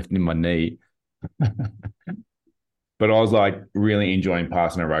left in my knee. But I was like really enjoying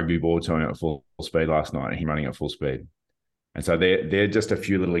passing a rugby ball to him at full speed last night and him running at full speed. And so they're just a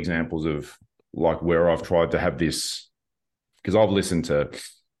few little examples of like where I've tried to have this, because I've listened to,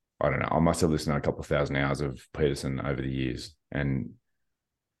 I don't know, I must have listened to a couple of thousand hours of Peterson over the years, and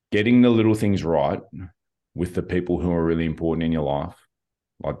getting the little things right with the people who are really important in your life,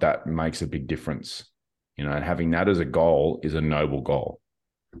 like that makes a big difference, you know, and having that as a goal is a noble goal.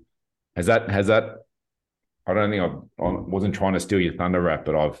 Has that, I don't think I wasn't trying to steal your thunder, Rap,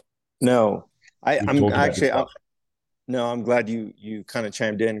 but I'm glad you kind of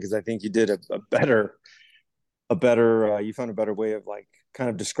chimed in, because I think you did a better you found a better way of like kind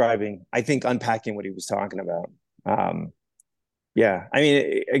of describing, I think, unpacking what he was talking about. Yeah, I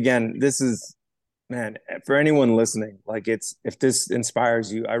mean, again, this is, man, for anyone listening, like if this inspires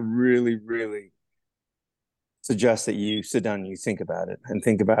you, I really, really suggest that you sit down and you think about it and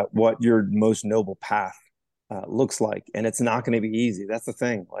think about what your most noble path looks like. And it's not going to be easy. That's the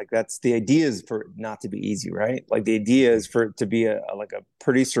thing. Like that's the idea, is for it not to be easy, right? Like the idea is for it to be a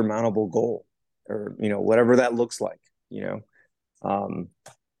pretty surmountable goal, or, you know, whatever that looks like, you know.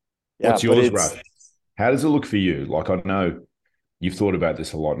 What's yours, Raf? How does it look for you? Like, I know you've thought about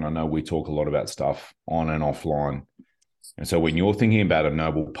this a lot, and I know we talk a lot about stuff on and offline. And so when you're thinking about a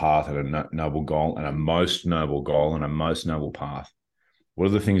noble path and a noble goal and a most noble goal and a most noble path, what are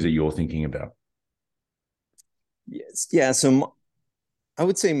the things that you're thinking about? Yes. Yeah. So I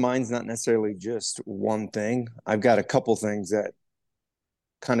would say mine's not necessarily just one thing. I've got a couple things that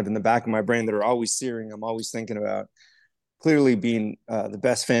kind of in the back of my brain that are always searing. I'm always thinking about clearly being the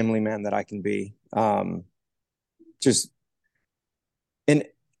best family man that I can be. And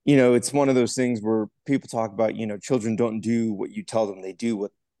you know, it's one of those things where people talk about, you know, children don't do what you tell them, they do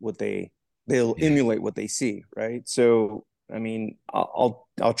what they'll emulate what they see, right? So I mean, I'll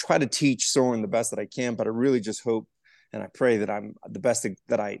try to teach Soren the best that I can, but I really just hope and I pray that I'm the best,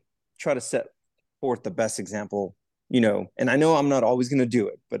 that I try to set forth the best example, you know. And I know I'm not always going to do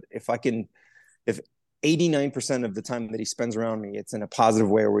it, but if 89% of the time that he spends around me, it's in a positive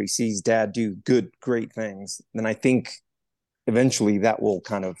way where he sees dad do good, great things, then I think eventually that will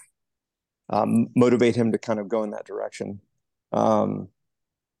kind of motivate him to kind of go in that direction.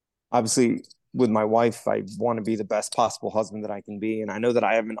 Obviously, with my wife, I want to be the best possible husband that I can be. And I know that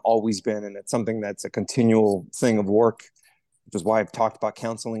I haven't always been, and it's something that's a continual thing of work, which is why I've talked about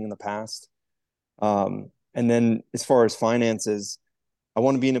counseling in the past. And then as far as finances, I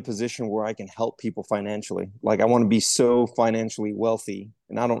want to be in a position where I can help people financially. Like I want to be so financially wealthy,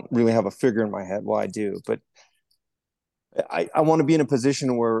 and I don't really have a figure in my head. Well, I do, but I want to be in a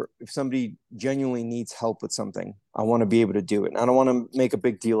position where if somebody genuinely needs help with something, I want to be able to do it. And I don't want to make a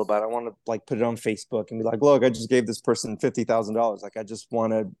big deal about it. I want to like put it on Facebook and be like, look, I just gave this person $50,000. Like, I just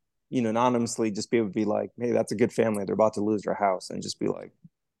want to, you know, anonymously just be able to be like, hey, that's a good family. They're about to lose their house, and just be like,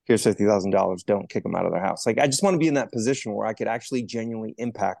 here's $50,000. Don't kick them out of their house. Like, I just want to be in that position where I could actually genuinely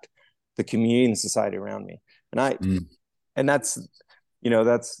impact the community and society around me. And that's, you know,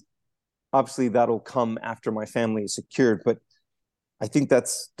 that's, obviously that'll come after my family is secured, but I think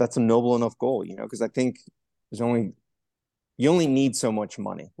that's a noble enough goal, you know, because I think you only need so much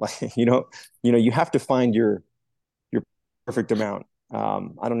money. Like, you know, you have to find your perfect amount.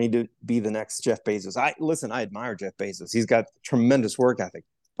 I don't need to be the next Jeff Bezos. I admire Jeff Bezos. He's got tremendous work ethic,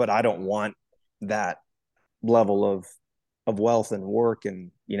 but I don't want that level of wealth and work.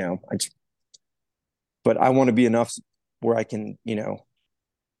 And, but I want to be enough where I can,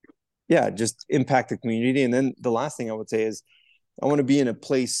 just impact the community. And then the last thing I would say is I want to be in a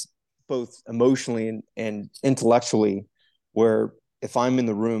place both emotionally and intellectually where if I'm in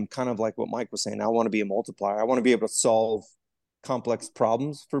the room, kind of like what Mike was saying, I want to be a multiplier. I want to be able to solve complex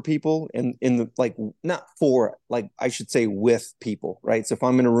problems for people and in the like not for like I should say with people, right? So if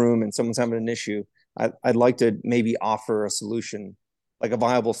I'm in a room and someone's having an issue, I'd like to maybe offer a solution, like a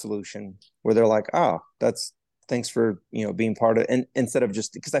viable solution where they're like, oh, that's thanks for being part of it. And instead of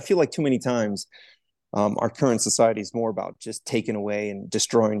just because I feel like too many times our current society is more about just taking away and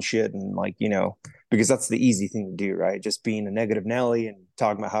destroying shit and because that's the easy thing to do, right? Just being a negative Nelly and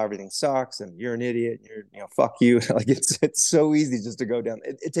talking about how everything sucks and you're an idiot, you're fuck you. Like it's so easy just to go down.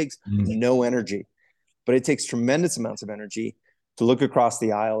 It takes no energy, but it takes tremendous amounts of energy to look across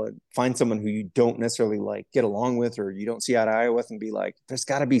the aisle and find someone who you don't necessarily get along with or you don't see eye to eye with and be like, there's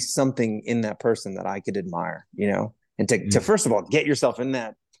got to be something in that person that I could admire, and to first of all get yourself in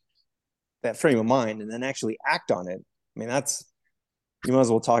that frame of mind and then actually act on it. I mean, you might as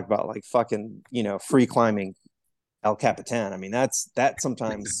well talk about like fucking, free climbing El Capitan. I mean, that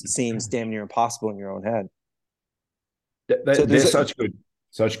sometimes seems damn near impossible in your own head. They're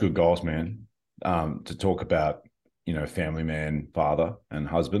such good goals, man. To talk about, family man, father and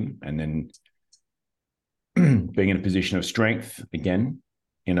husband, and then being in a position of strength again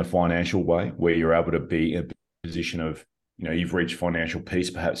in a financial way where you're able to be in a position of, you've reached financial peace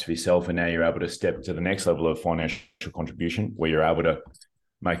perhaps for yourself, and now you're able to step to the next level of financial contribution where you're able to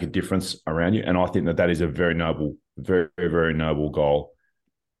make a difference around you. And I think that is a very noble, very, very noble goal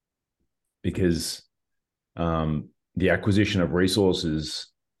because the acquisition of resources,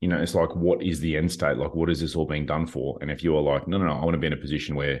 it's like, what is the end state? Like, what is this all being done for? And if you are like, no, I want to be in a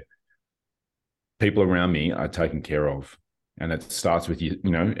position where people around me are taken care of, and it starts with you,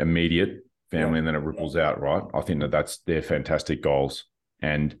 immediate family, and then it ripples out, right? I think they're fantastic goals.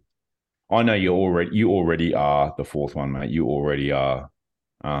 And I know you already are the fourth one, mate. You already are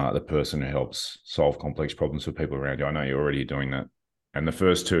the person who helps solve complex problems for people around you. I know you're already doing that. And the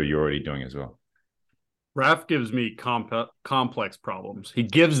first two you're already doing as well. Raph gives me complex problems. He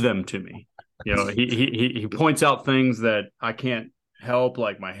gives them to me. He points out things that I can't help,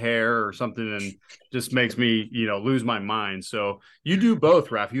 like my hair or something, and just makes me lose my mind. So you do both,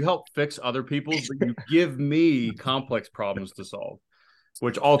 Raph. You help fix other people's, but you give me complex problems to solve,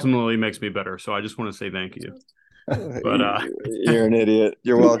 which ultimately makes me better. So I just want to say thank you. But you're an idiot.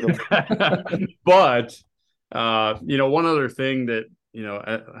 You're welcome. But one other thing that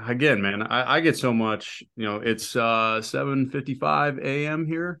again, man, I get so much. It's 7:55 a.m.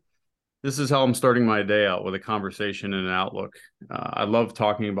 here. This is how I'm starting my day out, with a conversation and an outlook. I love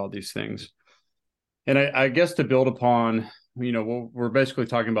talking about these things. And I guess to build upon, we're basically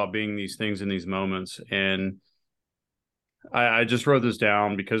talking about being these things in these moments. And I just wrote this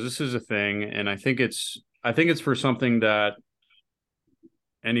down because this is a thing. And I think it's for something that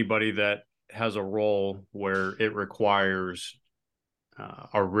anybody that has a role where it requires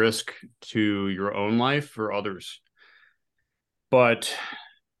a risk to your own life or others. But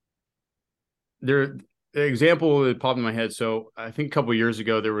the example that popped in my head. So I think a couple of years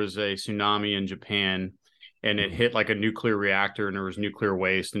ago, there was a tsunami in Japan, and it hit like a nuclear reactor, and there was nuclear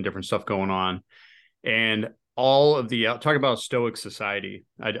waste and different stuff going on. And all of the, talk about a stoic society.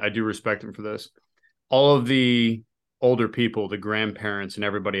 I do respect them for this. All of the older people, the grandparents and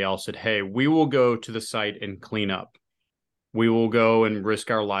everybody else said, hey, we will go to the site and clean up. We will go and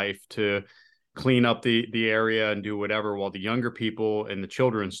risk our life to clean up the area and do whatever, while the younger people and the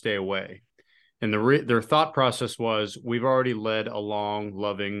children stay away. And their thought process was, we've already led a long,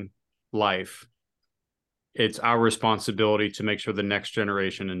 loving life. It's our responsibility to make sure the next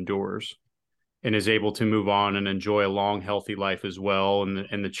generation endures and is able to move on and enjoy a long, healthy life as well.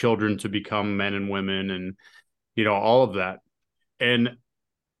 And the children to become men and women and, all of that. And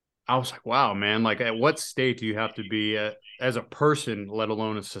I was like, wow, man, like at what state do you have to be as a person, let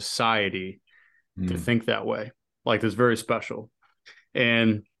alone a society, to think that way? Like, that's very special.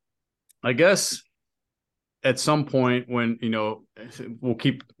 And I guess at some point when, we'll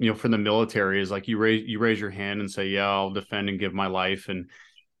keep, for the military, is like you raise your hand and say, yeah, I'll defend and give my life. And,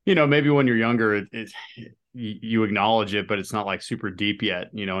 maybe when you're younger, you acknowledge it, but it's not like super deep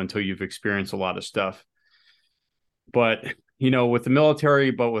yet, until you've experienced a lot of stuff. But, with the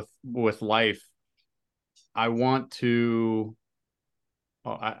military, but with life, I want to,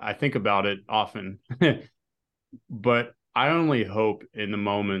 I think about it often, but I only hope in the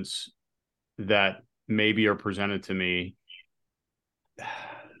moments that maybe are presented to me,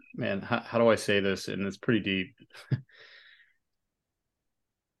 man, how do I say this? And it's pretty deep.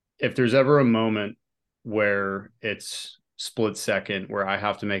 If there's ever a moment where it's split second, where I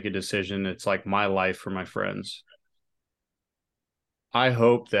have to make a decision, it's like my life for my friends. I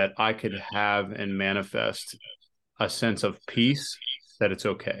hope that I could have and manifest a sense of peace that it's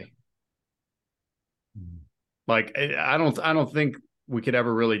okay. Like, I don't think we could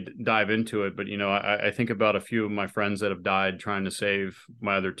ever really dive into it, but I think about a few of my friends that have died trying to save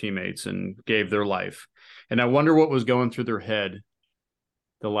my other teammates and gave their life. And I wonder what was going through their head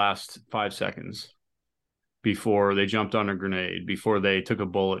the last 5 seconds before they jumped on a grenade, before they took a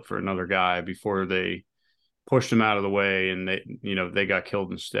bullet for another guy, before they pushed him out of the way and they got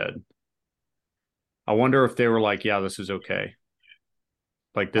killed instead. I wonder if they were like, yeah, this is okay.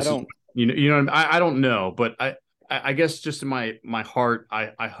 Like this is, I don't know, but I guess just in my heart,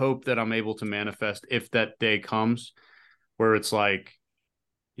 I hope that I'm able to manifest if that day comes where it's like,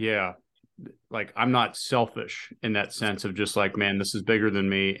 yeah, like I'm not selfish in that sense of just like, man, this is bigger than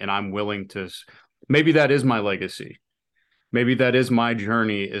me. And I'm willing to, maybe that is my legacy. Maybe that is my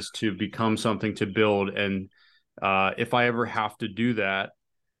journey, is to become something to build. And if I ever have to do that,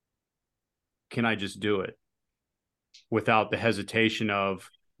 can I just do it without the hesitation of,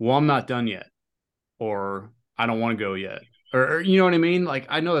 well, I'm not done yet, or I don't want to go yet, or you know what I mean? Like,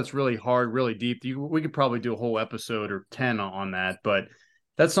 I know that's really hard, really deep. We could probably do a whole episode or 10 on that, but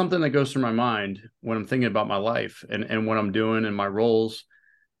that's something that goes through my mind when I'm thinking about my life and what I'm doing and my roles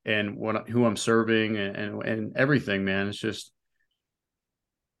and who I'm serving and everything, man. It's just,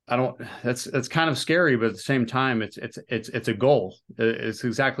 that's kind of scary, but at the same time, it's a goal. It's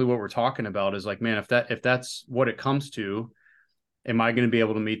exactly what we're talking about, is like, man, if that's what it comes to, am I going to be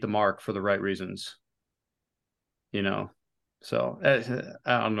able to meet the mark for the right reasons? So I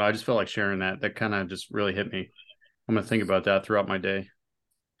don't know. I just felt like sharing that kind of just really hit me. I'm going to think about that throughout my day.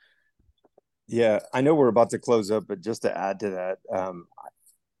 Yeah, I know we're about to close up, but just to add to that,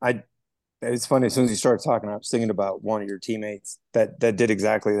 it's funny, as soon as you started talking, I was thinking about one of your teammates that did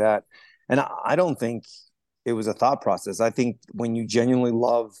exactly that. And I don't think it was a thought process. I think when you genuinely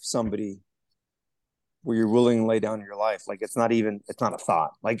love somebody, where you're willing to lay down your life, like it's not a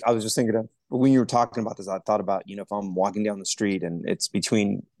thought. Like, I was just thinking of, when you were talking about this, I thought about, if I'm walking down the street and it's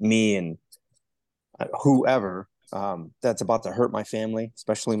between me and whoever that's about to hurt my family,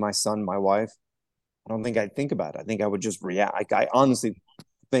 especially my son, my wife, I don't think I'd think about it. I think I would just react. Like, I honestly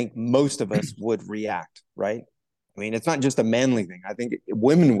think most of us would react, right? I mean, it's not just a manly thing. I think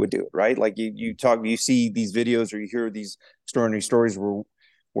women would do it, right? Like, you see these videos or you hear these extraordinary stories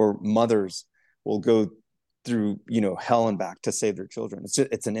where mothers will go through, hell and back to save their children.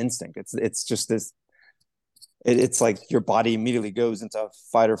 It's an instinct. It's just this, it's like your body immediately goes into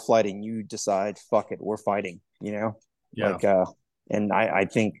fight or flight and you decide, fuck it, we're fighting, Yeah. Like, and I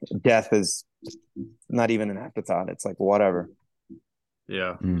think death is not even an afterthought. It's like, whatever.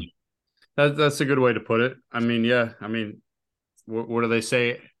 Yeah. That's a good way to put it. I mean, yeah. I mean, what do they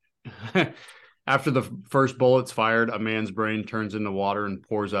say? After the first bullet's fired, a man's brain turns into water and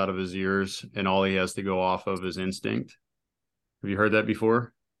pours out of his ears, and all he has to go off of is instinct. Have you heard that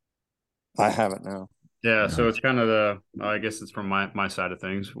before? I haven't, no. Yeah, so it's kind of I guess it's from my side of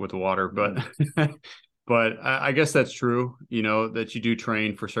things with the water, but but I guess that's true, that you do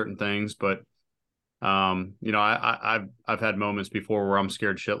train for certain things, but I've had moments before where I'm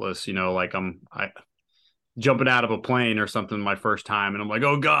scared shitless, like I jumping out of a plane or something my first time, and I'm like,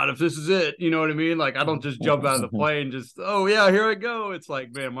 oh God, if this is it, you know what I mean? Like, I don't just jump out of the plane, just, oh yeah, here I go. It's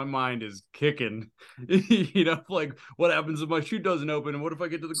like, man, my mind is kicking, like, what happens if my chute doesn't open? And what if I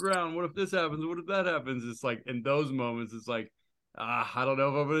get to the ground? What if this happens? What if that happens? It's like, in those moments, it's like, I don't know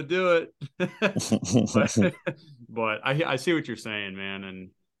if I'm going to do it. but I see what you're saying, man.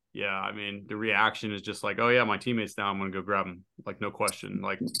 And yeah, I mean, the reaction is just like, oh yeah, my teammate's down, I'm going to go grab him. Like, no question.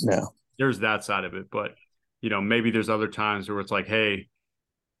 Like, there's that side of it. But maybe there's other times where it's like, hey,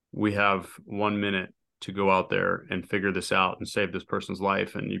 we have 1 minute to go out there and figure this out and save this person's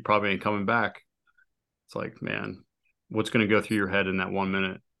life, and you probably ain't coming back. It's like, man, what's going to go through your head in that 1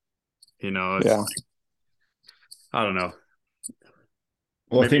 minute? It's like, I don't know.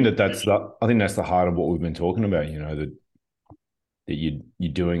 Well, maybe, I think that's the heart of what we've been talking about. That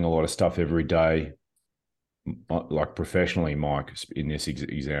you're doing a lot of stuff every day, like professionally, Mike, in this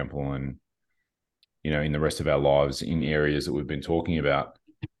example, and in the rest of our lives in areas that we've been talking about,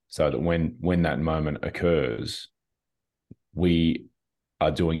 so that when that moment occurs, we are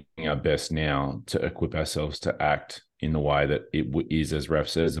doing our best now to equip ourselves to act in the way that it is, as Raf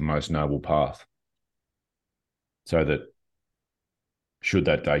says, the most noble path, so that should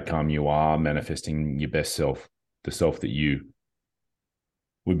that day come, you are manifesting your best self, the self that you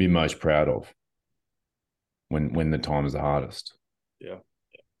would be most proud of when the time is the hardest. Yeah.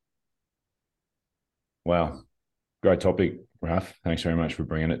 Wow. Great topic, Raf. Thanks very much for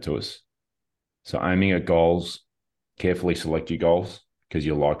bringing it to us. So aiming at goals, carefully select your goals because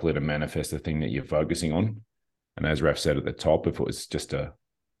you're likely to manifest the thing that you're focusing on. And as Raf said at the top, if it was just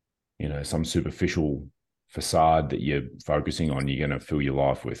some superficial facade that you're focusing on, you're going to fill your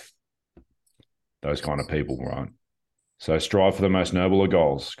life with those kind of people, right? So strive for the most noble of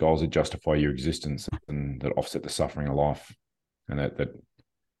goals that justify your existence and that offset the suffering of life and that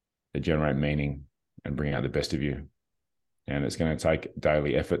generate meaning and bring out the best of you. And it's going to take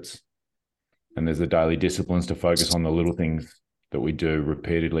daily efforts. And there's the daily disciplines to focus on the little things that we do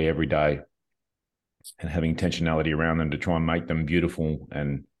repeatedly every day and having intentionality around them to try and make them beautiful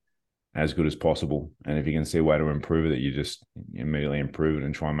and as good as possible. And if you can see a way to improve it, you just immediately improve it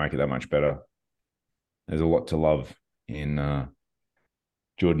and try and make it that much better. There's a lot to love in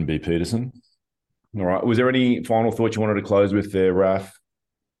Jordan B. Peterson. All right. Was there any final thoughts you wanted to close with there, Raf?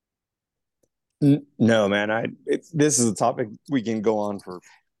 No, man. This is a topic we can go on for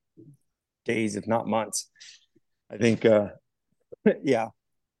days, if not months. I think, yeah,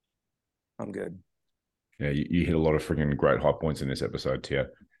 I'm good. Yeah, you hit a lot of freaking great high points in this episode, Tia.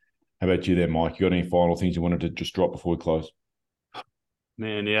 How about you there, Mike? You got any final things you wanted to just drop before we close?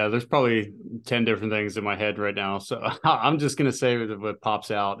 Man, yeah, there's probably 10 different things in my head right now. So I'm just going to say that what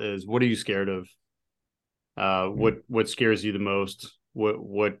pops out is, what are you scared of? What scares you the most?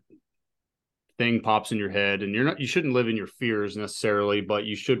 What thing pops in your head? And you shouldn't live in your fears necessarily, but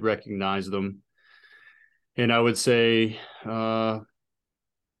you should recognize them. And I would say, who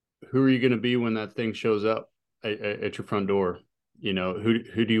are you going to be when that thing shows up at your front door? You know,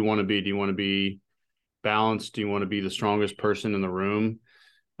 who do you want to be? Do you want to be balanced? Do you want to be the strongest person in the room?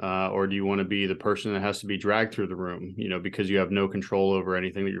 Or do you want to be the person that has to be dragged through the room, because you have no control over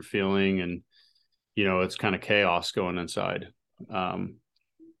anything that you're feeling and, it's kind of chaos going inside.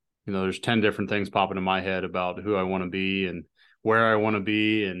 There's 10 different things popping in my head about who I want to be and where I want to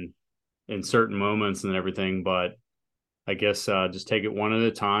be and in certain moments and everything. But I guess just take it one at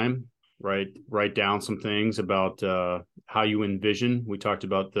a time, right? Write down some things about how you envision. We talked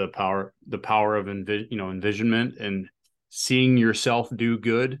about the power of envisionment and seeing yourself do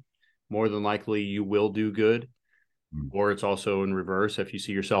good. More than likely you will do good. Or it's also in reverse. If you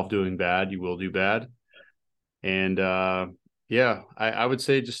see yourself doing bad, you will do bad. And I would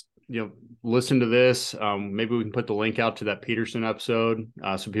say just, listen to this. Maybe we can put the link out to that Peterson episode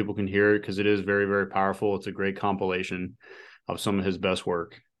so people can hear it, because it is very, very powerful. It's a great compilation of some of his best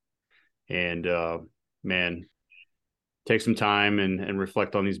work. And man, take some time and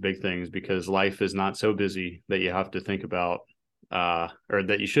reflect on these big things, because life is not so busy that you have to think about or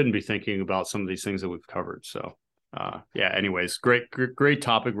that you shouldn't be thinking about some of these things that we've covered. So anyways, great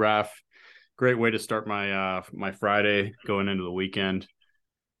topic, Raf. Great way to start my my Friday going into the weekend.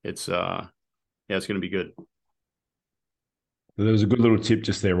 It's going to be good. There was a good little tip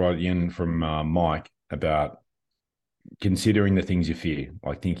just there right at the end from Mike about considering the things you fear,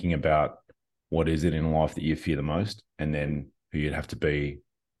 like thinking about what is it in life that you fear the most, and then who you'd have to be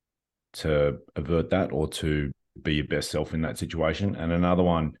to avert that or to be your best self in that situation. And another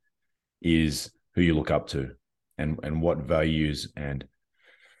one is who you look up to and what values and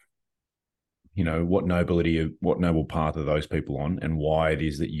what noble path are those people on, and why it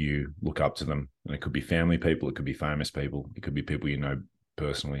is that you look up to them. And it could be family people, it could be famous people, it could be people you know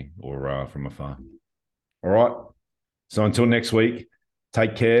personally or from afar. All right. So until next week,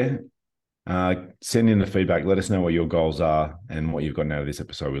 take care. Send in the feedback. Let us know what your goals are and what you've gotten out of this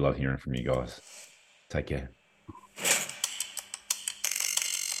episode. We love hearing from you guys. Take care.